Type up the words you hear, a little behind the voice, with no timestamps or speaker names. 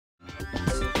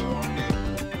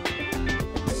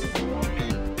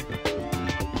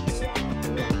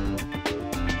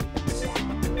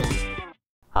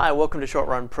Hi, welcome to Short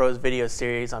Run Pro's video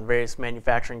series on various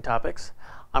manufacturing topics.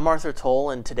 I'm Arthur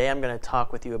Toll, and today I'm going to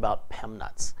talk with you about PEM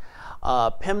nuts.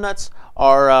 PEM nuts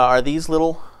are these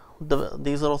little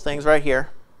things right here,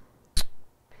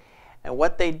 and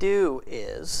what they do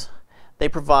is they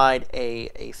provide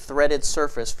a threaded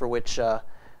surface for which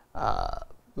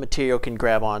material can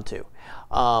grab onto.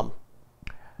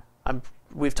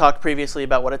 We've talked previously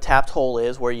about what a tapped hole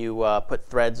is, where you put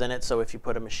threads in it. So if you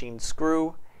put a machined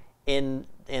screw in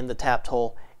the tapped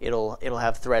hole, it'll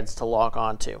have threads to lock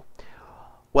onto.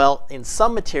 Well, in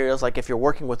some materials, like if you're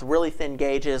working with really thin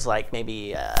gauges, like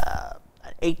maybe an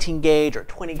 18 gauge or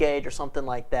 20 gauge or something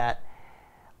like that,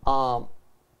 and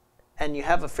you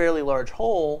have a fairly large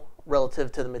hole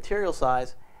relative to the material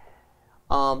size,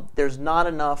 there's not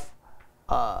enough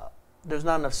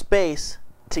space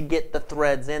to get the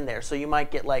threads in there. So you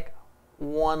might get like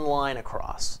one line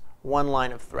across, one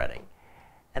line of threading,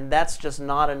 and that's just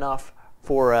not enough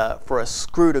for a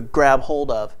screw to grab hold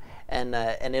of, and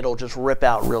it'll just rip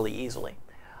out really easily.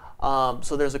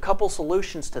 So there's a couple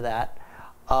solutions to that.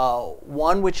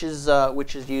 One which is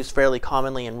used fairly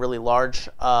commonly in really large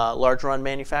run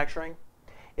manufacturing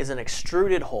is an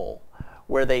extruded hole,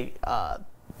 where they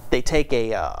take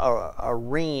a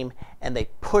ream and they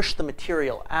push the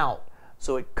material out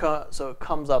so it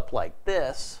comes up like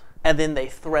this, and then they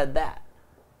thread that.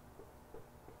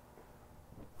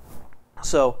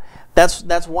 So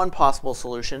that's one possible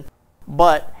solution,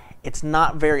 but it's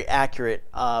not very accurate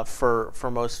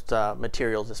for most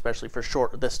materials, especially for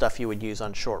the stuff you would use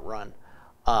on short run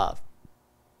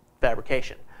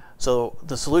fabrication. So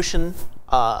the solution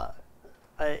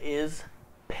is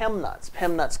PEM nuts.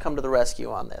 PEM nuts come to the rescue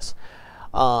on this.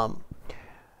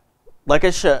 Like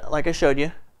I showed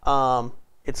you,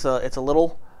 it's a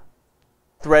little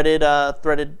threaded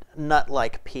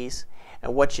nut-like piece,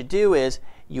 and what you do is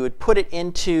you would put it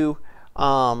into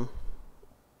a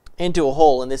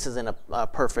hole, and this isn't a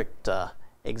perfect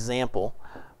example,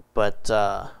 but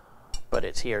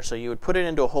it's here. So you would put it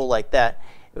into a hole like that.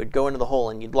 It would go into the hole,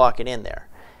 and you'd lock it in there.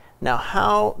 Now,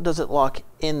 how does it lock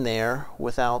in there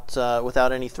without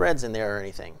any threads in there or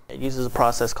anything? It uses a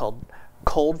process called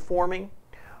cold forming,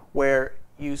 where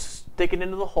you stick it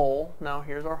into the hole. Now,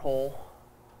 here's our hole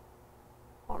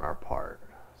on our part.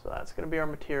 So that's going to be our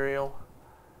material,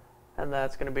 and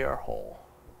that's going to be our hole.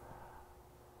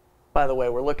 By the way,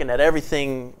 we're looking at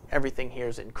everything here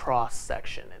is in cross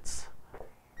section. It's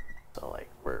so like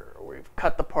we've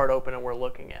cut the part open and we're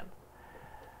looking in.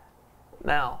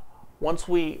 Now, once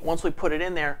we put it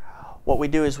in there, what we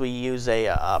do is we use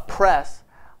a press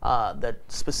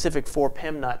that's specific for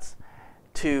PEM nuts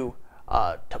to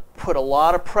put a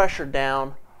lot of pressure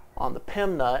down on the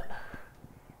PEM nut,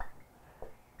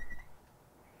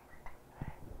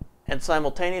 and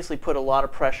simultaneously put a lot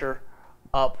of pressure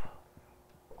up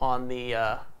on the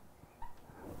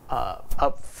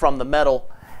up from the metal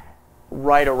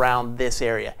right around this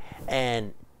area.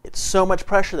 And it's so much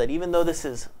pressure that even though this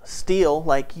is steel,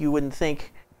 like you wouldn't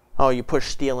think, oh, you push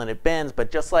steel and it bends,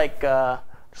 but just like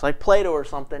Play-Doh or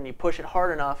something, you push it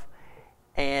hard enough,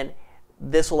 and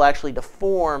this will actually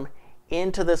deform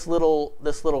into this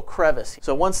little crevice.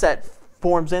 So once that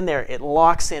forms in there, it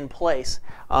locks in place.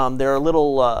 There are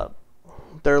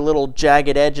little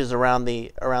jagged edges around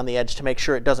the edge to make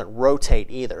sure it doesn't rotate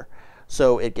either.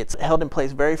 So it gets held in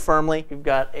place very firmly. You've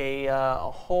got a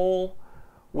hole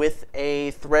with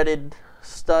a threaded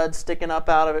stud sticking up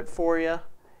out of it for you,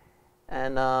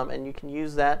 and you can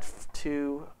use that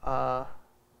to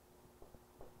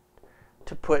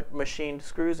put machined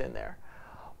screws in there.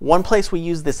 One place we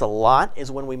use this a lot is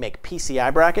when we make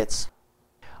Pci brackets.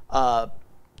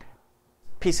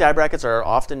 Pci brackets are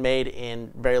often made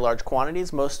in very large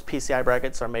quantities. Most Pci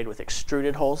brackets are made with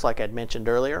extruded holes, like I'd mentioned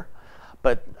earlier.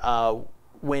 But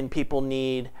when people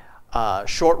need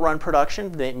short run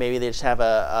production, maybe they just have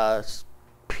a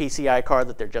PCI card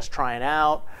that they're just trying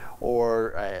out,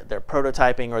 or they're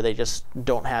prototyping, or they just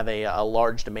don't have a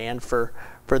large demand for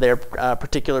their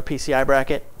particular Pci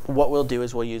bracket. What we'll do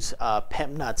is we'll use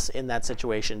PEM nuts in that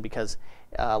situation because,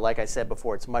 like I said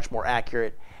before, it's much more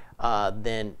accurate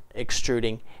than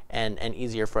extruding and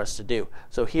easier for us to do.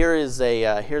 So here's a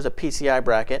Pci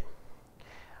bracket,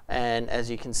 and as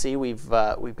you can see, we've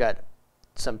got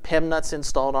some PEM nuts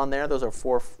installed on there. Those are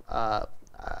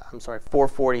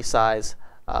 440 size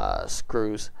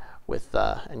screws with,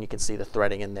 and you can see the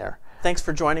threading in there. Thanks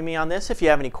for joining me on this. If you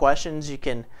have any questions, you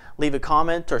can leave a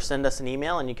comment or send us an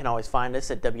email, and you can always find us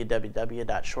at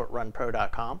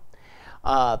www.shortrunpro.com.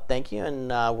 Thank you, and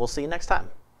we'll see you next time.